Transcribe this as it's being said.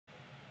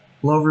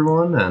Hello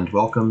everyone and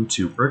welcome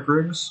to Brick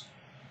Rigs.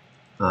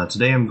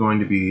 Today I'm going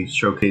to be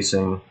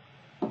showcasing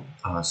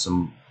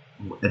some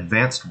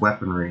advanced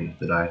weaponry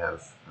that I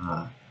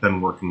have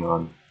been working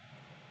on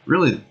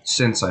really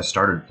since I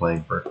started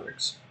playing Brick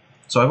Rigs.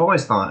 So I've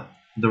always thought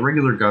the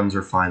regular guns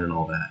are fine and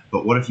all that,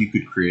 but what if you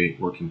could create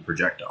working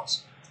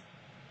projectiles?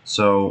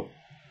 So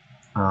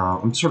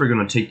I'm sort of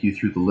going to take you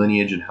through the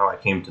lineage and how I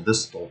came to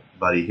this little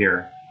buddy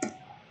here.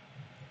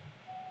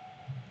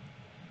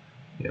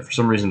 Yeah, for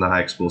some reason the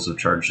high explosive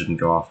charge didn't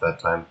go off that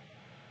time.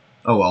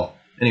 Oh well.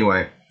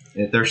 Anyway,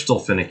 they're still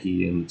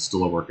finicky and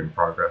still a work in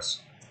progress.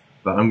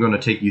 But I'm going to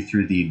take you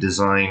through the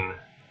design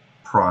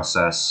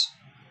process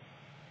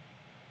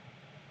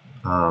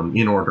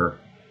in order.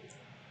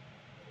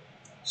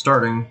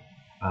 Starting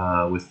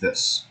with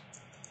this.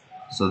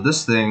 So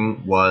this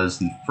thing was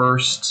the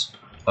first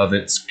of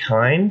its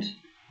kind.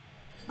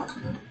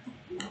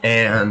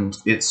 And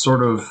it's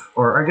sort of,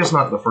 or I guess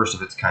not the first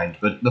of its kind,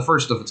 but the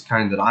first of its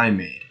kind that I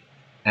made.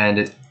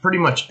 And pretty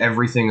much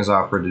everything is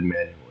operated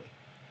manually.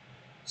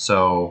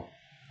 So,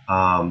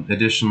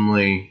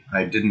 additionally,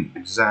 I didn't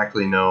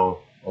exactly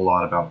know a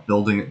lot about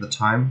building at the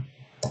time,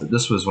 but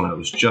this was when I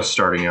was just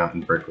starting out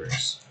in Brick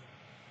Rigs.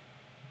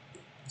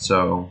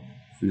 So,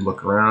 if we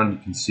look around, you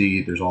can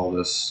see there's all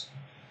these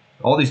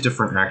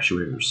different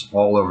actuators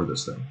all over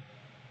this thing.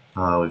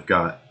 We've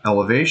got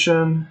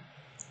elevation,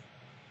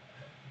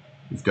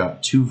 we've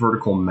got 2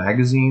 vertical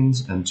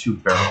magazines, and 2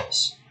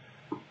 barrels.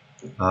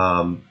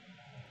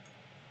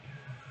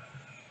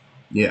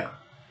 Yeah.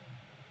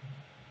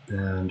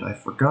 And I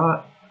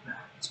forgot,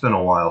 it's been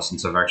a while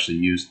since I've actually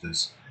used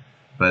this,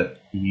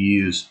 but you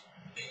use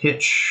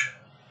pitch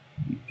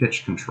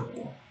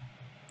control.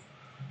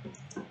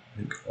 I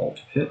think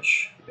Alt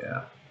pitch,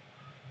 yeah.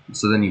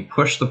 So then you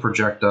push the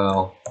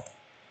projectile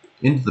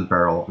into the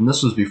barrel, and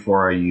this was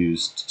before I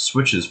used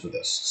switches for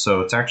this.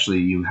 So it's actually,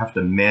 you have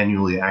to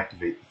manually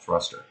activate the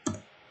thruster,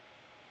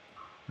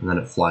 and then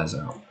it flies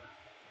out.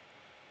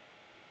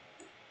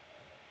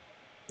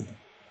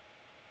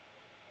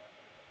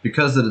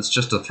 Because it's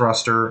just a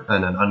thruster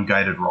and an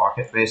unguided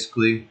rocket,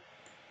 basically,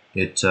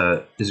 it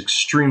is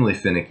extremely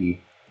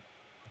finicky.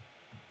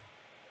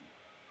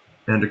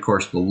 And of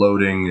course, the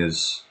loading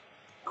is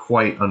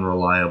quite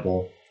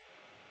unreliable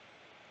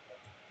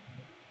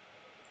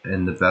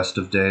in the best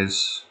of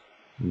days.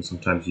 And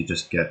sometimes you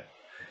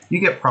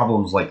get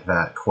problems like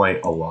that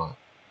quite a lot.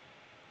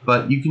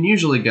 But you can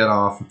usually get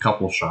off a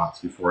couple shots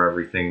before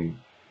everything,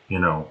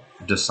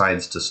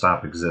 decides to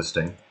stop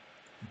existing.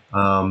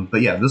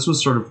 But yeah, this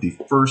was sort of the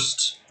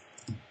first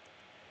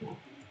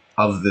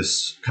of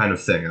this kind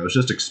of thing. I was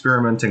just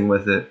experimenting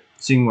with it,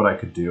 seeing what I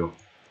could do,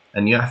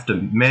 and you have to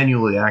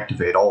manually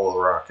activate all the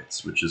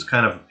rockets, which is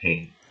kind of a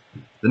pain.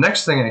 The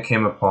next thing I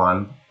came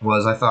upon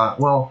was I thought,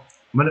 well,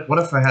 what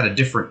if I had a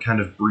different kind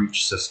of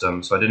breach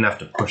system so I didn't have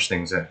to push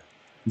things in?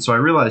 And so I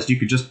realized you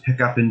could just pick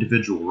up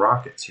individual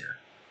rockets here.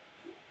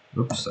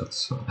 Oops,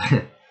 that's...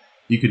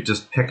 you could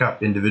just pick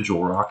up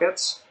individual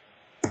rockets,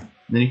 and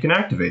then you can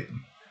activate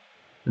them.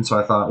 And so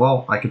I thought,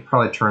 well, I could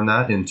probably turn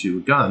that into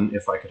a gun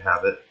if I could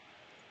have it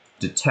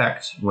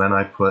detect when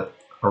I put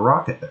a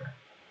rocket there.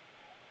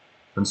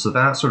 And so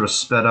that sort of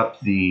sped up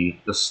the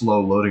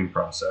slow loading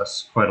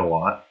process quite a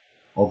lot,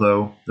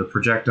 although the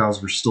projectiles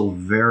were still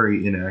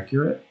very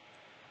inaccurate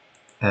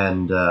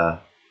and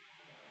not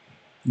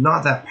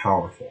that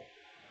powerful.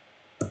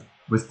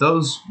 With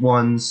those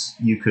ones,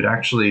 you could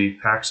actually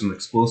pack some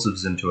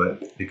explosives into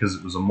it because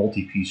it was a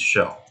multi-piece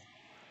shell.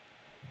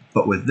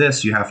 But with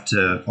this, you have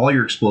to, all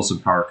your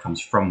explosive power comes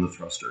from the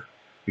thruster,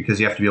 because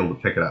you have to be able to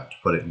pick it up to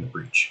put it in the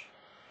breach.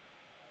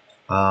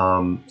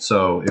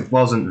 So it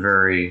wasn't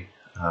very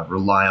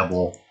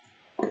reliable,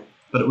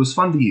 but it was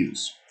fun to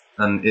use,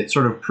 and it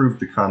sort of proved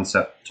the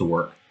concept to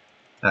work,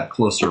 at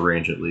closer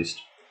range at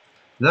least.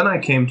 Then I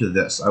came to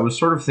this. I was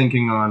sort of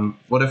thinking on,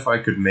 what if I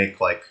could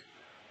make like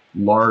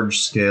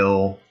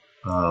large-scale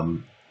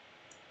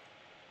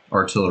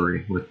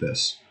artillery with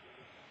this?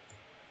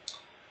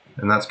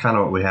 And that's kind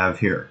of what we have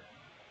here.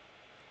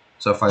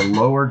 So if I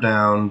lower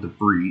down the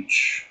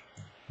breach,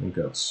 I think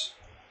that's...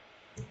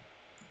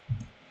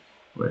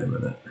 Wait a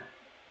minute.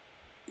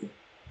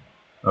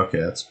 Okay,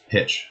 that's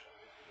pitch.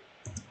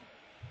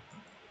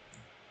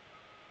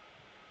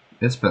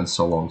 It's been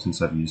so long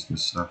since I've used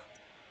this stuff.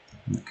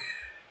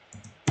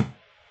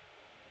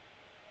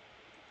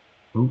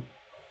 Ooh.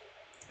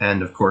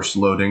 And of course,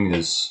 loading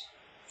is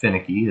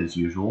finicky as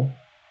usual,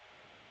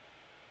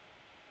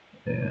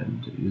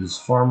 and is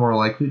far more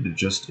likely to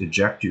just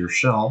eject your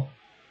shell.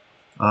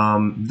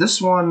 This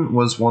one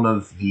was one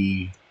of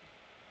the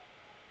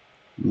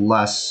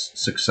less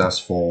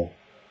successful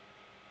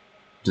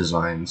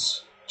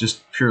designs,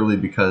 just purely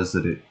because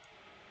that it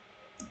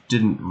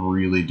didn't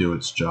really do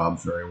its job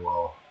very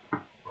well.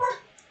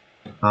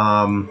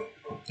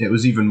 It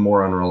was even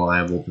more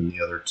unreliable than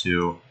the other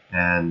two,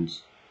 and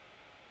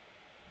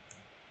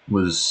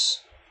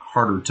was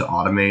harder to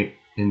automate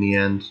in the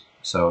end,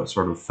 so it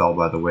sort of fell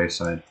by the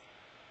wayside.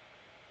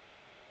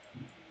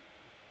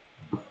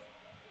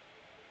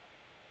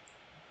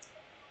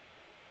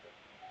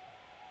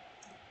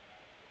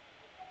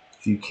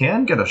 If you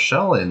can get a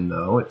shell in,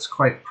 though, it's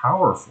quite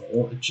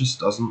powerful. It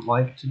just doesn't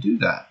like to do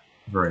that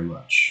very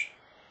much.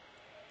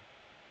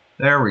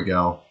 There we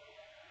go.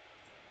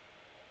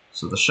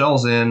 So the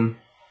shell's in,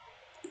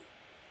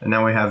 and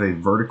now we have a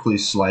vertically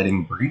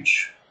sliding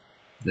breech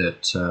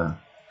that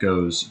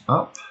goes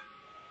up.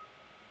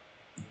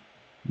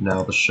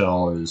 Now the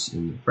shell is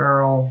in the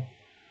barrel.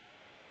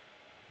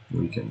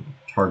 We can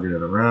target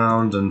it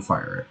around and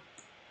fire it.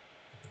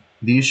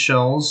 These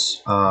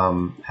shells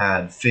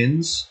had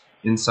fins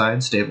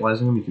inside,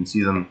 stabilizing them. You can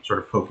see them sort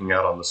of poking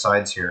out on the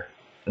sides here.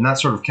 And that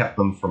sort of kept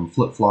them from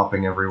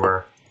flip-flopping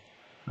everywhere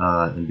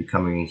and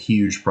becoming a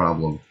huge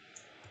problem.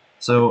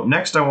 So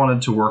next I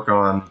wanted to work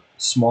on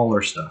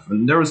smaller stuff.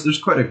 And there's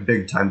quite a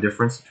big time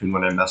difference between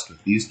when I messed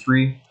with these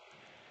three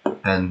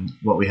and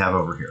what we have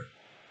over here.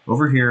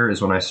 Over here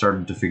is when I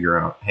started to figure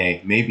out,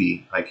 hey,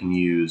 maybe I can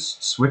use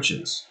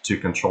switches to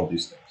control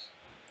these things.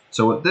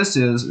 So what this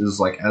is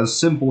like as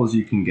simple as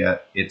you can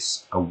get.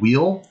 It's a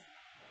wheel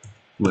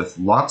with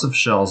lots of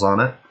shells on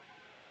it,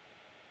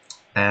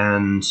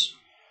 and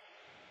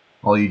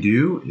all you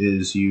do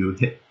is you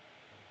hit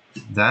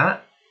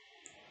that,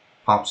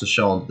 pops a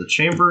shell into the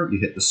chamber, you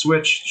hit the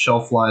switch, shell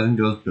flies and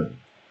goes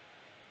boom.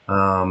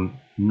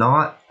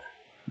 Not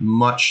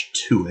much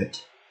to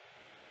it.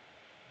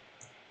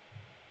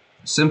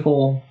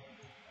 Simple,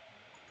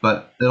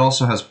 but it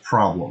also has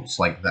problems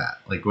like that,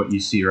 like what you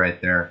see right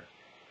there.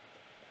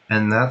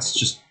 And that's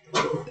just,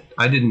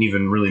 I didn't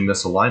even really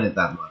misalign it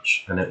that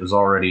much, and it was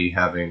already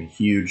having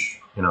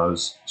huge, it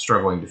was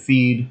struggling to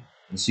feed,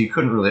 and so you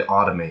couldn't really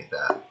automate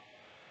that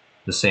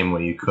the same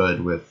way you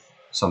could with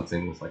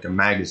something with like a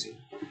magazine,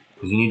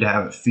 because you need to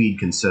have it feed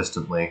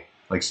consistently.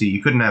 Like, see,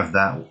 you couldn't have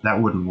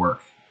that wouldn't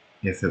work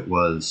if it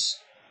was,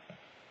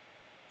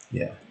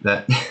 yeah,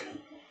 that,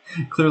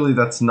 clearly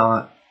that's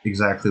not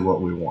exactly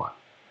what we want,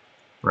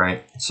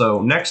 right?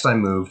 So next I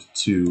moved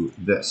to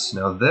this.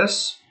 Now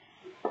this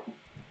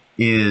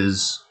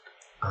is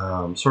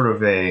sort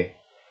of a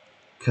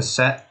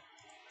cassette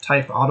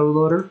type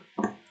autoloader.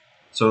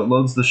 So it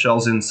loads the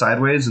shells in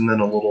sideways, and then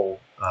a little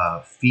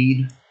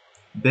feed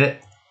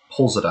bit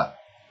pulls it up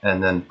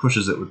and then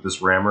pushes it with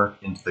this rammer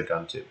into the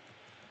gun tube.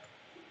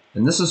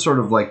 And this is sort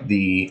of like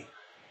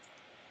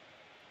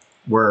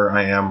where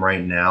I am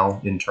right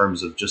now in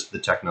terms of just the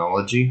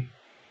technology.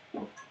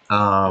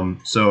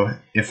 So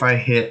if I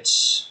hit,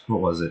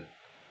 what was it?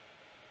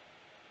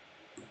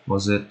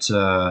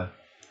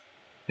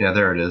 Yeah,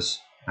 there it is,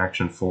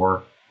 action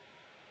 4.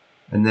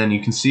 And then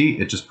you can see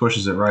it just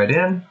pushes it right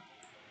in.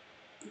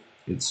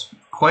 It's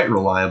quite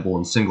reliable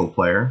in single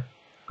player.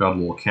 Got a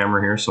little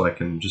camera here so I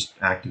can just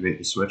activate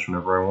the switch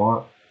whenever I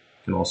want.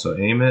 Can also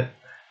aim it.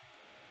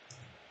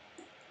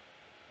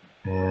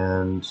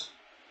 And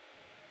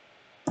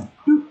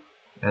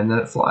then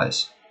it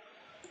flies.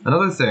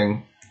 Another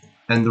thing,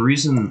 and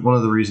one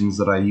of the reasons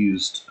that I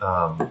used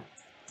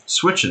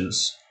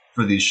switches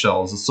for these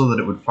shells is so that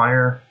it would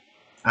fire,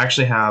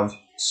 actually have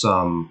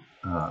some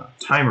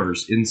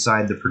timers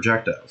inside the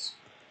projectiles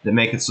that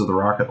make it so the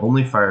rocket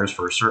only fires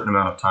for a certain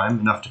amount of time,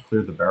 enough to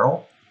clear the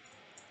barrel.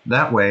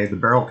 That way the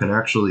barrel can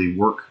actually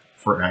work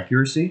for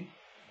accuracy,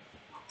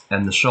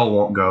 and the shell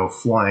won't go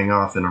flying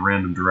off in a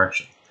random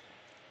direction.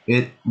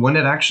 When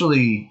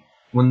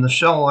the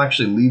shell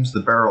actually leaves the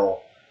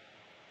barrel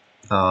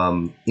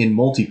in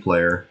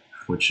multiplayer,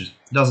 which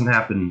doesn't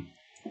happen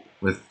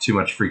with too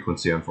much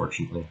frequency,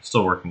 unfortunately.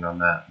 Still working on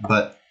that,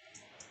 but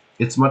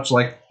it's much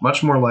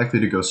more likely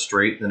to go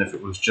straight than if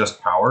it was just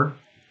powered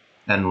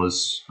and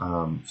was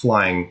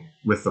flying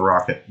with the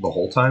rocket the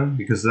whole time,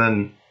 because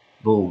then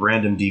little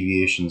random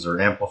deviations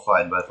are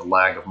amplified by the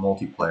lag of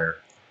multiplayer,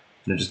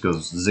 and it just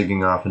goes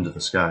zigging off into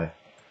the sky.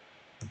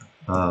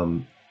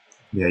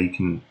 Yeah, you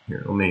can,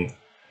 here, let me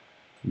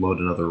load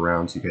another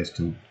round so you guys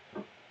can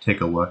take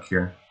a look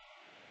here.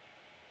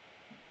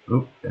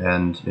 Oop,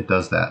 and it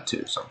does that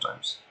too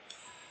sometimes.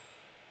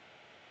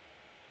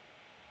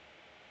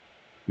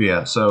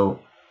 Yeah,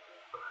 so,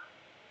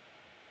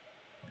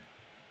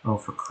 oh,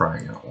 for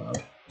crying out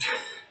loud.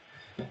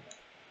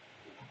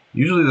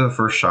 Usually the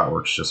first shot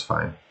works just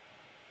fine.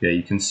 Yeah,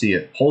 you can see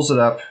it pulls it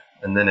up,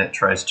 and then it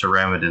tries to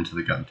ram it into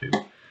the gun tube.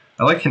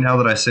 I like it now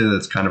that I say that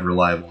it's kind of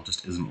reliable, it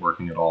just isn't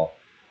working at all.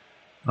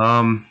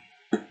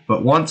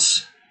 But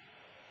once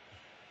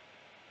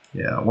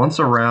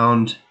a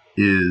round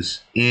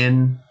is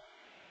in,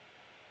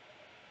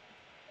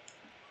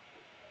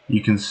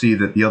 you can see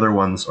that the other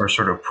ones are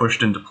sort of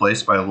pushed into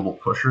place by a little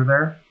pusher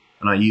there,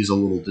 and I use a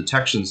little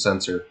detection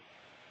sensor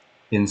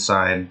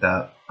inside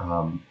that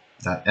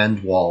that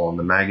end wall on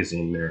the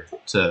magazine there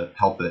to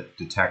help it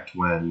detect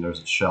when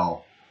there's a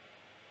shell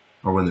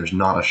or when there's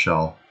not a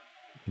shell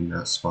in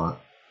that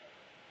spot.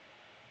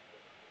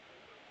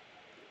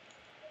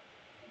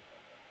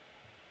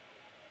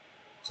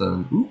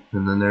 So,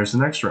 and then there's the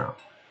next round.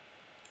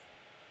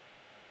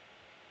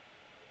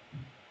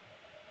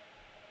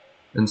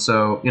 And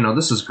so,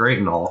 this is great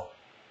and all,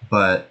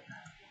 but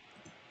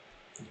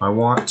I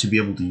want to be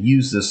able to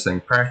use this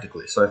thing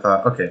practically. So I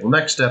thought, okay, well,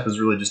 next step is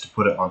really just to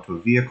put it onto a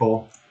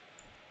vehicle.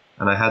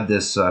 And I had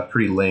this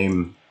pretty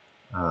lame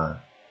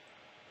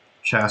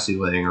chassis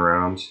laying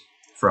around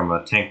from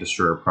a tank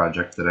destroyer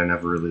project that I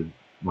never really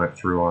went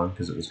through on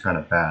because it was kind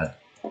of bad.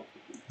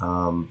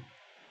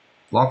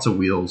 Lots of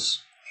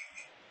wheels,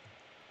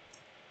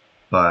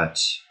 but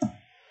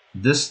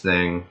this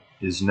thing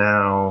is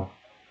now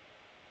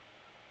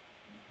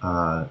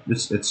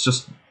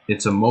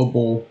it's a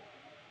mobile.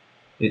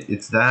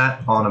 It's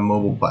that on a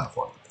mobile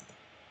platform,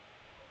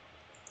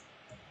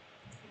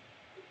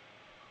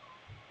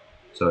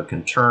 so it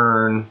can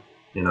turn.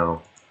 You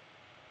know,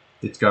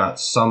 it's got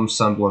some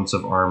semblance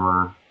of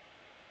armor.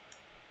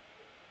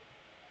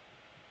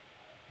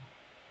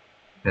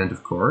 And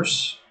of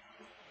course,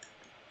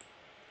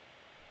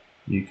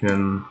 you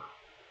can...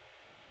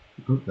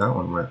 Oop, that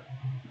one went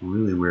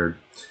really weird.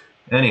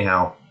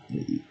 Anyhow,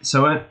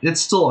 so it's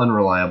still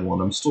unreliable,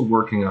 and I'm still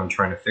working on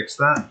trying to fix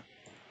that.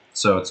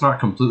 So it's not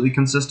completely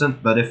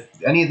consistent, but if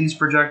any of these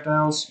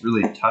projectiles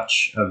really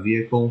touch a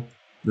vehicle,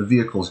 the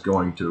vehicle's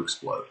going to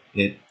explode.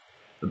 The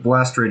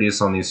blast radius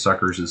on these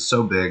suckers is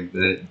so big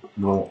that it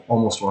will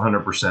almost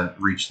 100%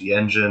 reach the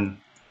engine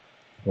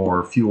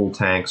or fuel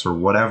tanks or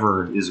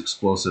whatever is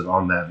explosive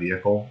on that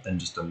vehicle and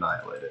just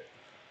annihilate it.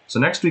 So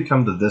next we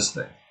come to this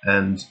thing,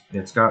 and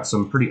it's got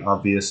some pretty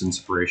obvious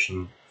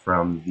inspiration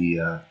from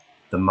the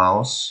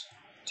Maus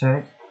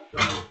tank,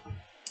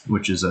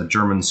 which is a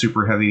German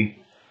super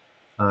heavy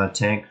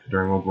tank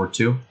during World War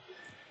II.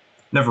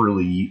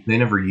 They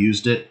never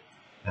used it,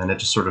 and it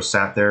just sort of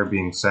sat there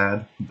being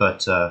sad.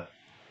 But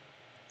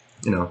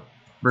you know,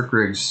 Brick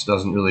Rigs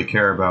doesn't really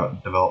care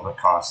about development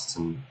costs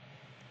and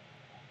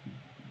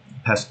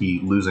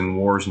pesky losing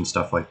wars and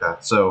stuff like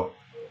that. So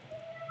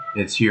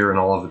it's here in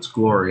all of its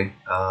glory,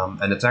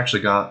 and it's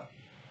actually got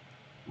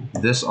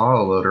this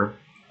autoloader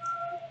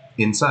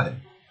inside.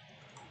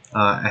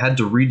 I had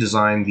to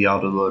redesign the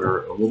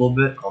autoloader a little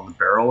bit on the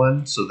barrel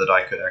end so that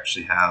I could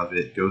actually have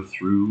it go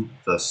through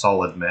the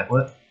solid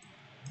mantlet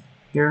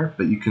here,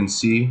 but you can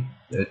see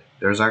that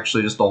there's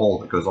actually just a hole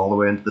that goes all the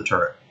way into the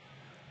turret.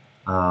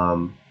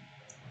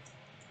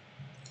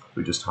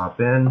 We just hop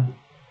in.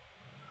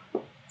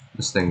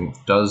 This thing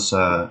does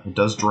it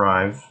does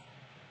drive,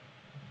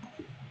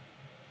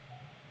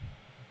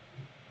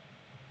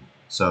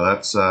 so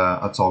that's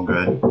all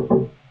good,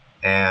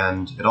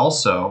 and it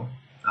also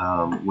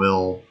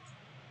will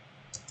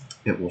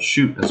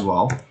shoot as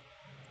well.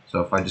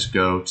 So if I just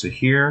go to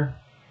here,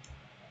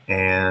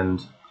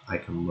 and I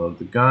can load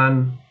the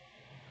gun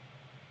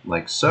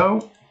like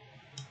so,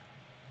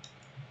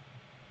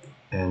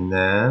 and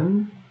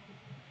then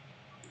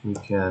we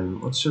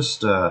can let's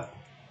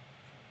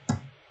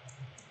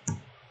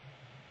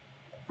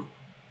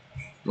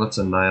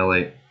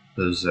annihilate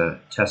those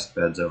test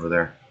beds over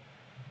there,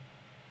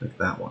 like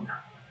that one.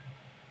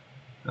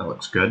 That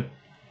looks good.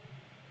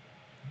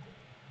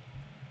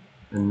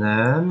 And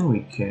then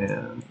we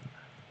can...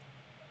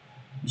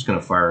 I'm just going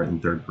to fire it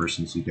in third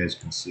person so you guys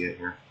can see it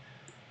here.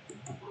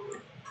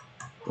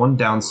 One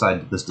downside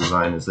to this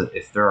design is that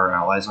if there are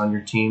allies on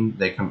your team,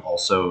 they can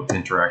also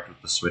interact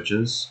with the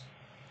switches.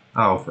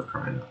 Oh, for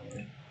crying out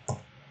loud.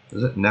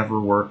 Does it never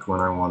work when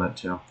I want it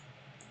to?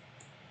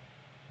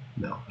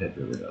 No, it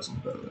really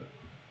doesn't, does it?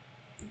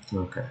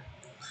 Okay.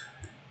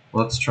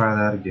 Let's try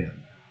that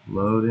again.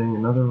 Loading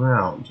another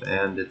round,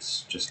 and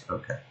it's just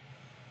okay.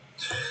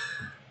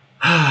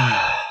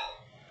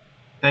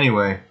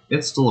 Anyway,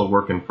 it's still a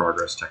work in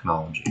progress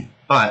technology,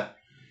 but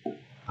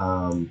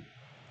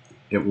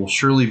it will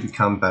surely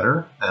become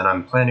better, and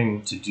I'm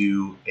planning to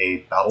do a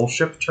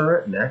battleship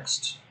turret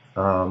next,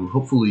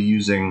 hopefully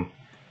using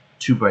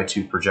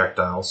 2x2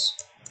 projectiles,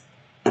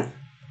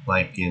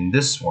 like in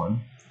this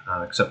one,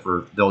 except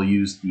for they'll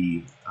use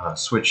the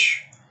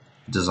switch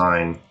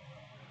design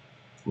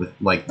with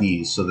like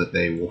these so that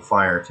they will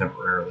fire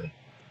temporarily.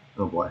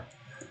 Oh boy.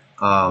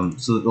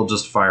 So that they'll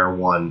just fire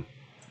one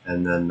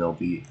and then they'll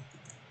be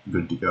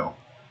good to go.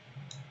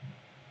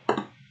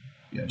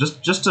 Yeah,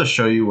 just to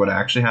show you what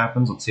actually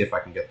happens, let's see if I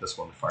can get this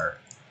one to fire.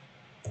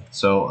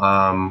 So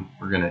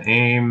we're gonna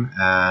aim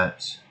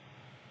at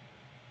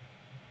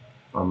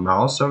our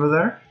mouse over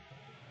there,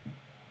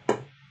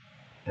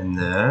 and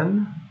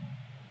then,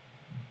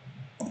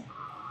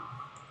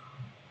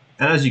 and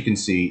as you can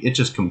see, it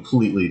just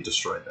completely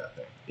destroyed that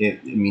thing. I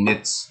mean,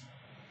 it's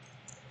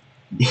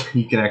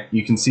you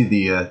can see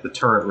the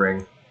turret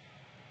ring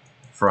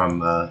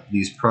from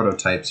these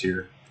prototypes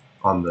here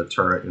on the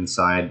turret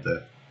inside.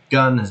 The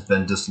gun has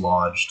been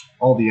dislodged.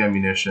 All the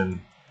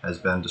ammunition has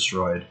been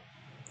destroyed.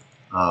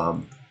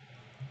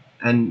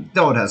 And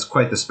though it has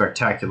quite the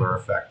spectacular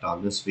effect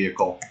on this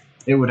vehicle,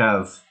 it would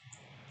have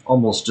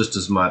almost just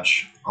as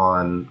much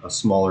on a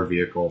smaller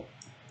vehicle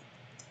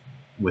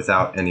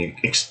without any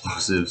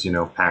explosives, you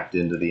know, packed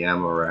into the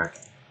ammo rack.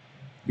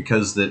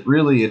 Because that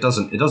really, it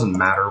doesn't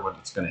matter what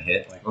it's going to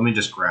hit. Like, let me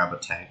just grab a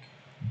tank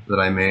that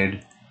I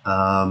made.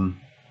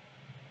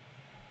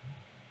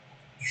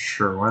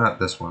 Sure, why not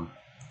this one?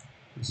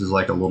 This is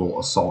like a little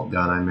assault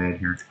gun I made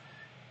here.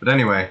 But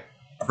anyway,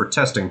 for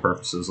testing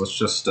purposes, let's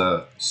just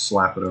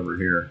slap it over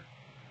here.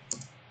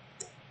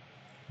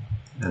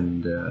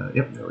 And,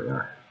 yep, there we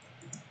are.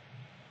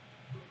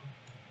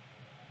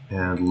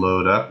 And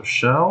load up a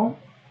shell.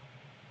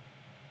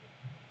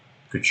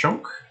 Good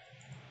chunk.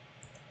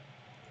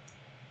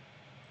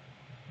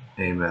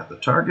 Aim at the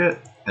target.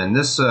 And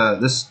this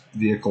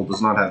vehicle does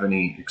not have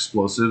any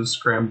explosives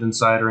crammed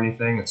inside or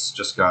anything. It's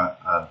just got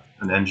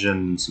an engine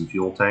and some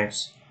fuel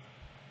tanks.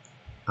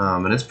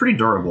 And it's pretty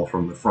durable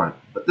from the front.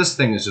 But this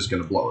thing is just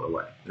going to blow it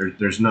away.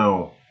 There's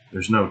no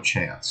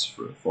chance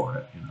for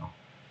it, you know.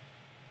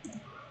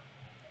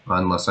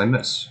 Unless I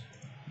miss.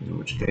 In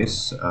which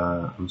case,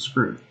 I'm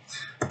screwed.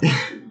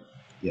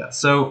 Yeah,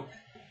 so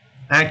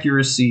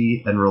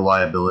accuracy and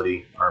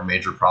reliability are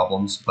major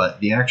problems, but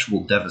the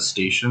actual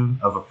devastation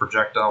of a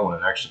projectile when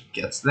it actually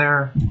gets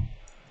there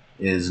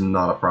is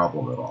not a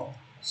problem at all.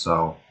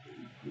 So,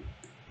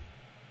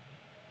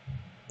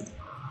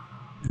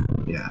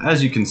 yeah,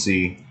 as you can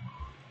see,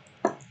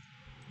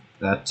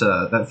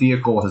 that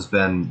vehicle has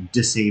been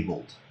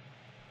disabled.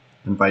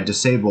 And by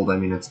disabled, I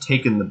mean it's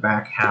taken the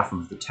back half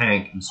of the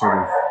tank and sort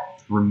of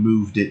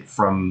removed it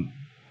from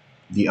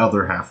the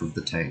other half of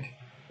the tank.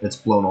 It's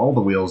blown all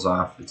the wheels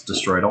off, it's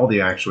destroyed all the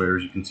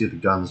actuators, you can see the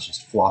guns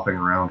just flopping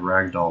around,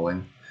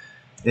 ragdolling.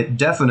 It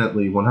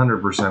definitely,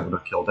 100% would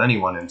have killed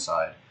anyone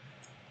inside.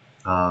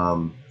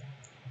 And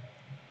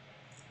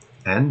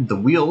the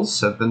wheels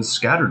have been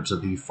scattered to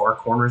the far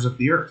corners of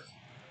the Earth.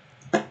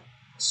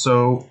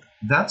 So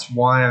that's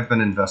why I've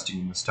been investing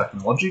in this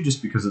technology,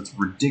 just because it's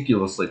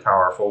ridiculously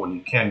powerful when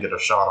you can get a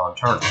shot on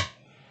target.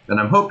 And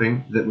I'm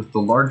hoping that with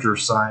the larger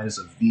size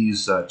of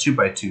these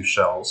 2x2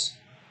 shells,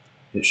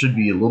 it should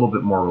be a little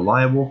bit more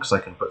reliable because I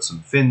can put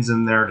some fins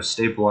in there to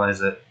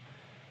stabilize it.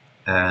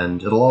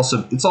 And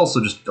it's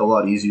also just a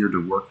lot easier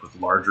to work with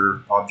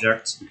larger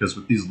objects, because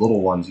with these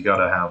little ones you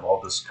gotta have all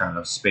this kind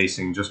of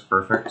spacing just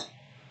perfect.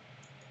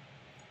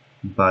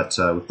 But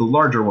with the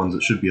larger ones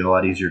it should be a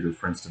lot easier to,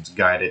 for instance,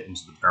 guide it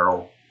into the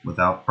barrel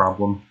without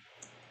problem.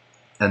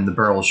 And the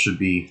barrels should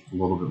be a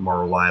little bit more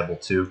reliable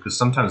too, because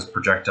sometimes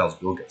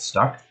projectiles will get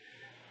stuck.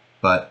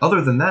 But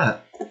other than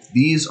that,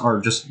 these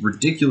are just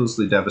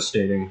ridiculously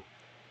devastating,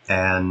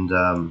 and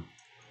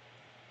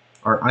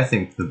are, I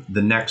think,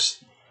 the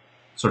next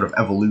sort of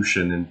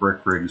evolution in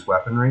Brick Rig's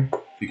weaponry,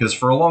 because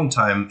for a long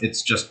time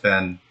it's just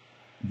been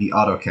the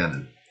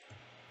autocannon.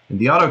 And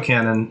the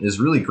autocannon is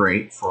really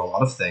great for a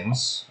lot of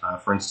things,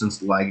 for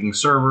instance, lagging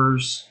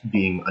servers,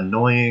 being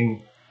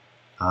annoying,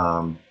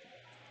 and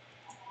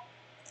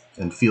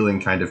feeling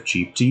kind of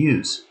cheap to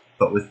use.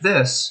 But with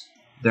this,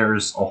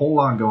 there's a whole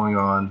lot going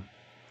on.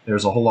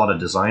 There's a whole lot of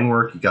design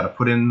work. You got to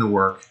put in the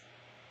work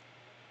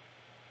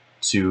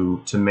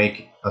to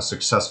make a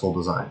successful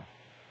design.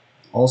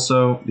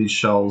 Also, these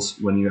shells,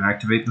 when you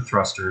activate the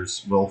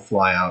thrusters, will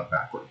fly out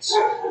backwards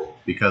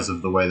because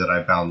of the way that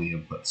I bound the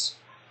inputs.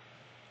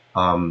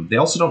 They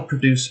also don't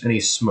produce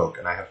any smoke,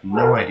 and I have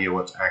no idea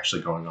what's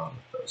actually going on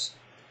with those.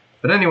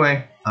 But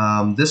anyway,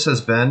 this has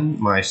been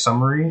my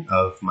summary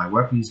of my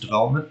weapons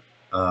development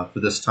for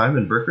this time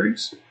in Brick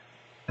Rigs,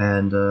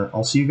 and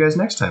I'll see you guys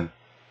next time.